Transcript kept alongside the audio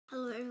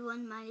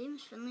everyone, my name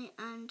is Finley,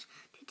 and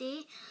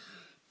today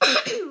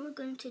we're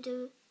going to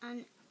do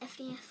an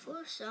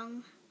FNAF4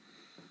 song.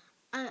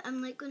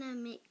 I'm like gonna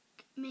make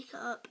it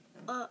up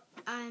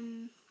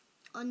I'm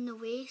on the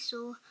way,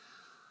 so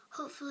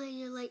hopefully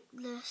you like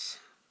this.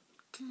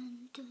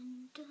 Dun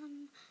dun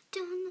dun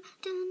dun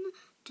dun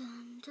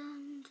dun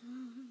dun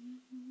dun.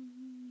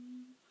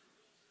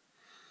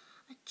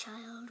 A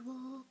child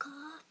woke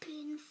up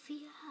in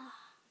fear,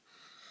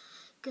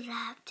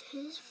 grabbed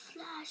his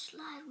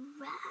flashlight,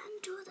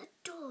 ran to the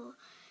door,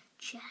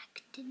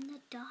 checked in the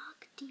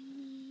dark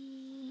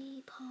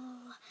deep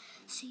hall,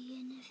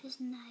 seeing if his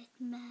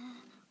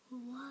nightmare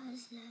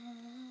was there.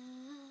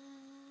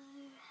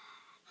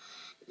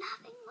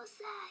 Nothing was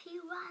there. He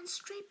ran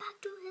straight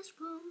back to his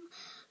room,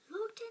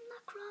 looked in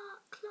the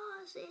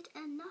closet,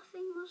 and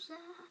nothing was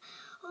there,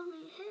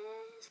 only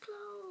his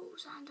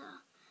clothes and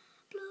a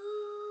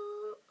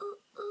blue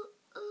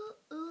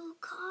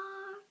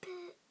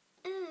carpet.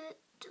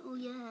 Oh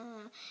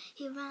yeah,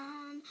 he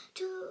ran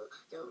to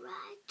the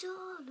right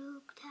door,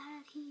 looked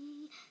at,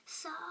 he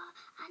saw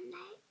a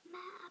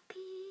nightmare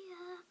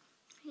appear.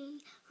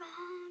 He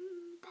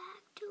ran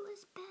back to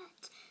his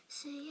bed,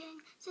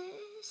 saying,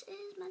 "This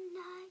is my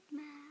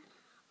nightmare.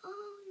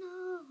 Oh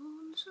no,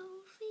 I'm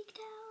so freaked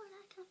out,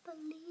 I can't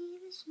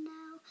believe it's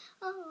now.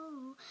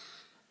 Oh."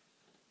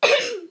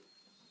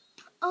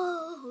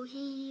 Oh,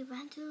 he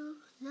ran to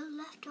the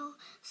left door,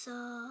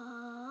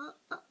 saw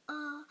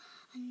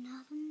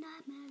another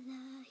nightmare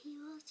there. He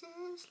was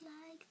just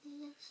like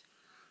this.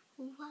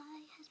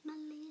 Why has my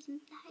little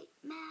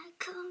nightmare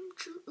come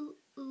true?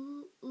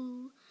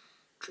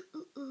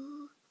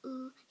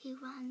 He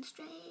ran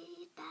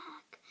straight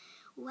back,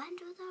 went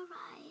to the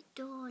right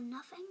door.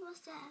 Nothing was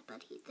there,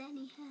 but then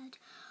he heard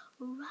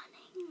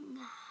running.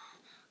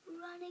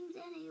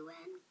 Then he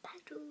went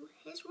back to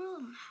his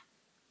room.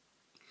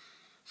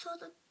 Saw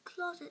the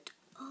closet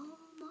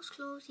almost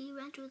closed. He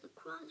ran to the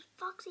closet.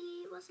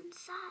 Foxy was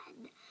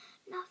inside.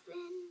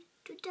 Nothing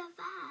to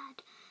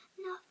divide.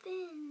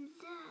 Nothing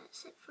there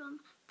except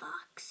from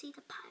Foxy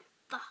the Pirate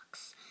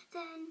Fox.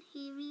 Then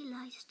he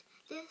realized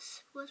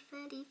this was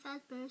Freddy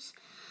Fazbear's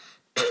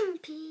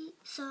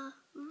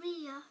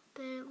pizzeria,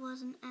 but it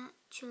wasn't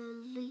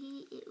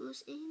actually. It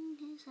was in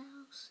his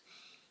house.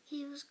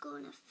 He was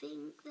gonna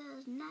think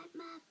there's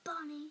Nightmare,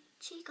 Bonnie,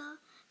 Chica,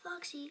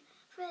 Foxy,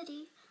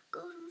 Freddy,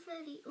 Golden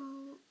Freddy.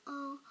 Oh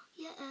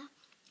yeah,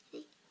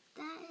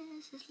 that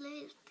is his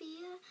latest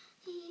fear.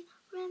 He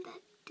ran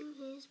back to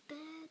his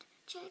bed,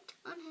 checked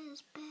on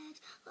his bed.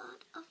 A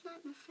lot of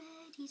Nightmare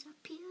Freddy's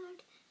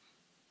appeared.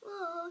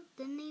 Whoa!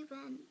 Then he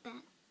went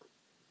back.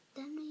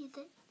 Then he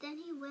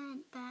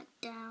went back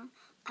down.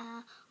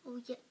 Oh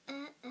yeah.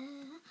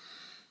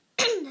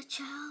 The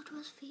child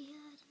was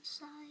feared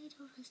inside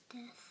of his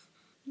death.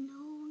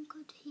 No one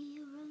could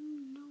hear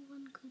him. No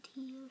one could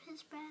hear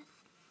his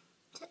breath.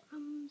 Except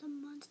from the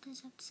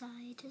monsters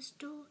outside his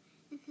door,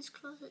 in his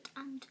closet,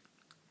 and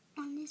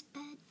on his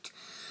bed.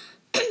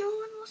 No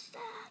one was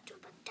there to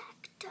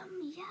protect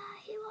him. Yeah,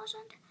 he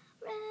wasn't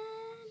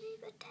really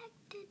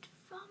protected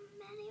from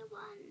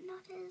anyone,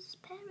 not his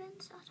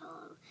parents at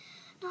all.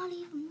 Not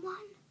even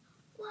one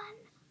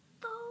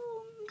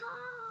phone call.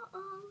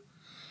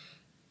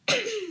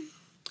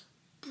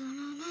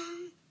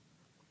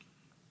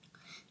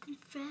 Then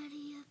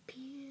Freddy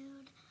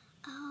appeared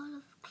out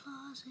of the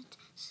closet,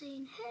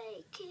 saying,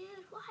 "Hey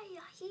kid, why are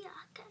you here?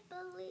 I can't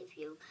believe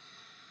you.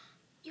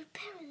 Your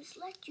parents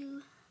let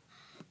you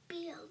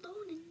be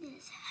alone in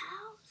this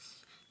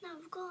house. Now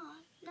we're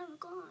gone,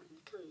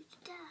 kill you to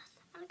death.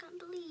 And I can't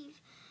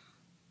believe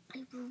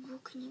I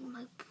woke in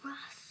my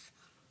breath."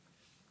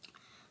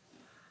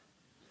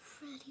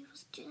 Freddy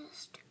was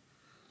just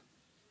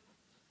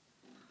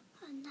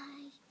a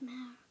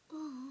nightmare.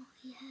 Oh,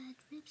 he had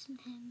ribs in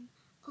him.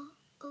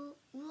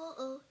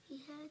 Whoa, he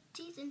had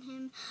teeth in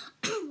him.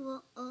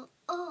 Whoa,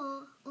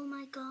 oh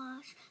my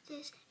gosh,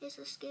 this is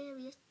the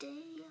scariest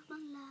day of my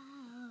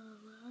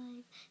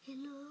life. He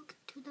looked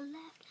to the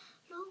left,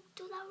 looked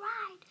to the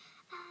right,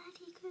 and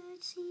he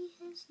could see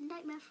his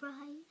nightmare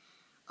fright.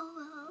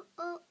 Oh.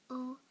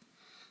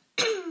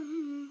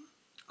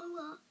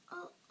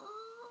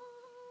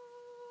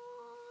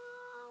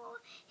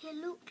 He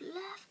looked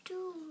left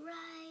to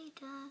right.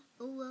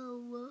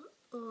 Whoa.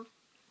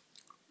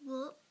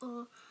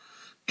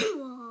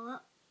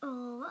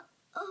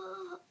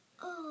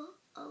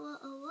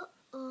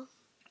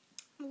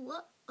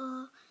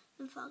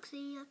 And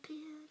Foxy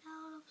appeared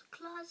out of the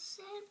closet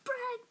saying,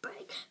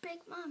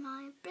 break my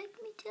mind, break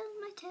me till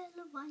my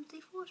tail once. They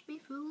forced me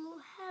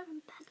through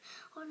heaven back,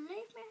 or leave me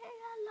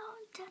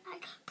alone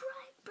tonight.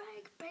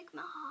 Break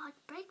my heart,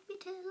 break me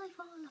till I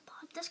fall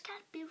apart. This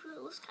can't be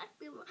real, this can't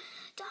be real.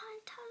 Die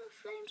until the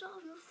flames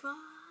of your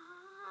fright.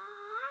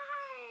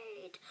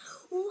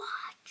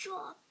 Watch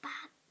your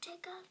back,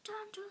 take a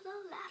turn to the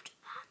left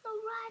and the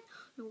right.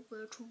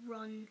 Nowhere to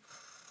run,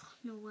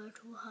 nowhere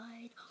to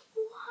hide.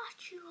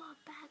 Watch your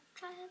back,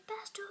 try your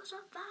best to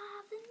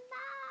survive the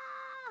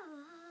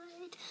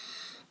night.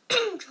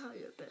 Try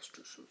your best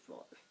to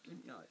survive the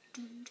night.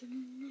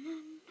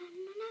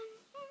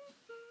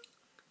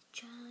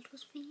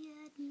 was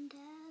feared, and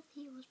death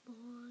he was born.